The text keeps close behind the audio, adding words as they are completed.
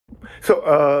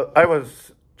I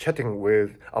was chatting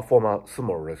with a former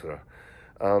sumo wrestler,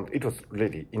 and it was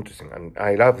really interesting. And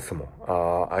I love sumo.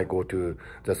 I go to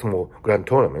the sumo grand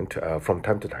tournament from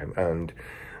time to time, and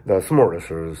the sumo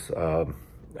wrestlers are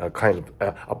kind of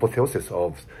apotheosis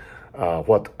of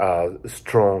what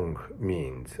strong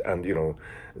means. And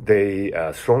they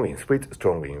are strong in spirit,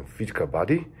 strong in physical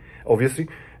body, obviously.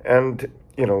 And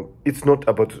it's not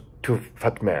about two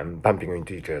fat men bumping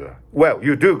into each other. Well,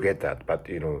 you do get that, but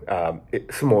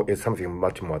sumo is something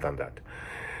much more than that.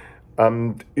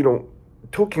 And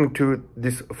talking to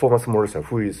this former sumo wrestler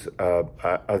who is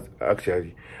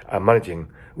actually managing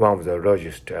one of the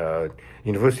largest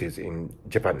universities in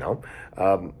Japan now,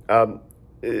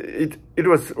 it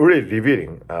was really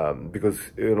revealing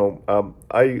because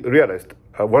I realized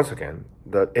once again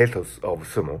the ethos of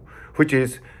sumo, which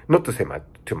is not to say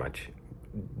too much,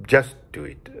 just do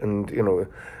it. And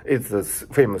it's the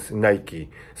famous Nike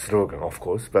slogan, of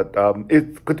course, but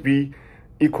it could be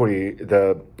equally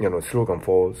the slogan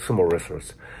for sumo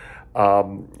wrestlers.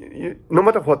 No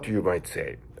matter what you might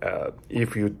say,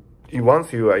 if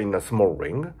once you are in a small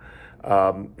ring,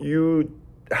 you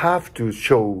have to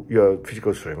show your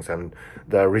physical strength and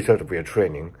the result of your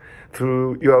training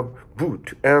through your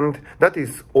boot, and that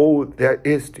is all there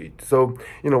is to it. So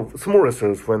sumo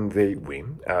wrestlers, when they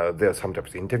win, they are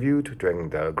sometimes interviewed during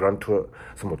the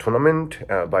sumo tournament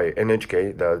by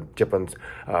NHK, the Japan's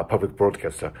public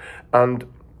broadcaster, and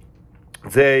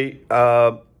they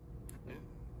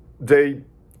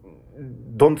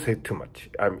don't say too much.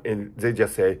 They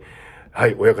just say,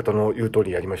 "Hai, 親方の言う通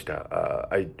りやりました。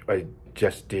I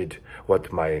just did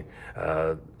what my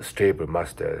stable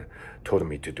master told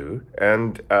me to do,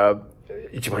 and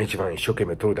一番一番一生懸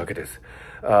命取るだけです。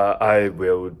I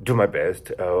will do my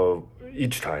best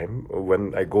each time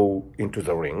when I go into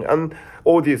the ring," and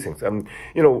all these things.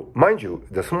 Mind you,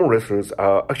 the sumo wrestlers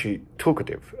are actually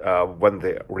talkative when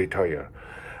they retire.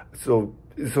 So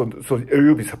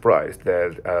you'll be surprised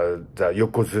that the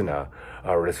Yokozuna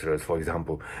wrestlers, for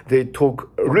example, they talk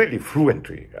really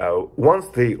fluently once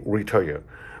they retire.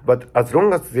 But as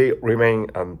long as they remain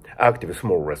active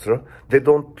small wrestler, they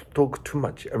don't talk too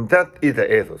much. And that is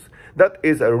the ethos. That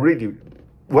is a really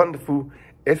wonderful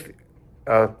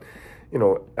ethical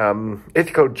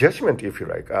judgment, if you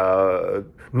like,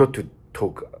 not to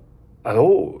talk at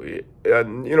all.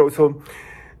 And, so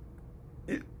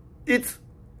it's,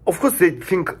 of course, they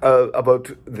think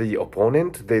about the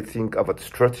opponent. They think about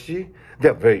strategy.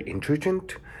 They're very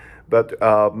intelligent, but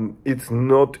it's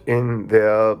not in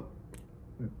their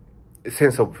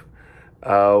sense of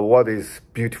what is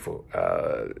beautiful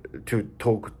to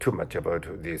talk too much about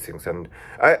these things. And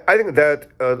I think that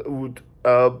would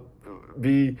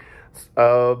be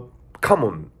a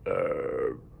common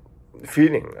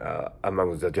feeling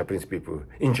among the Japanese people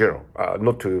in general,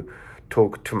 not to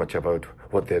talk too much about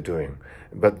what they're doing,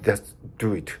 but just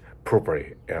do it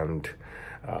properly and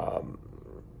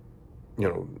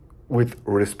with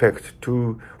respect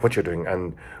to what you're doing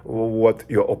and what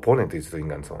your opponent is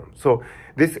doing and so on. So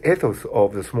this ethos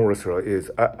of the sumo wrestler is,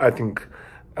 I think,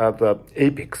 the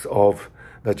apex of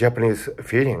the Japanese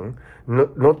feeling,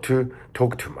 not to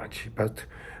talk too much, but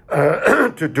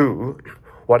to do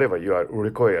whatever you are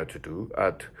required to do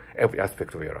at every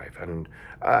aspect of your life. And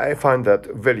I find that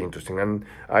very interesting, and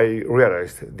I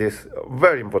realized this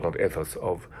very important ethos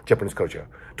of Japanese culture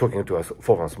talking to a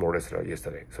former sumo wrestler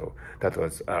yesterday. So that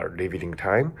was a revealing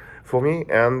time for me,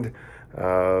 and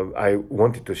I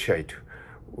wanted to share it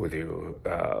with you,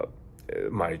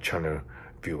 my channel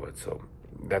viewers. So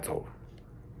that's all.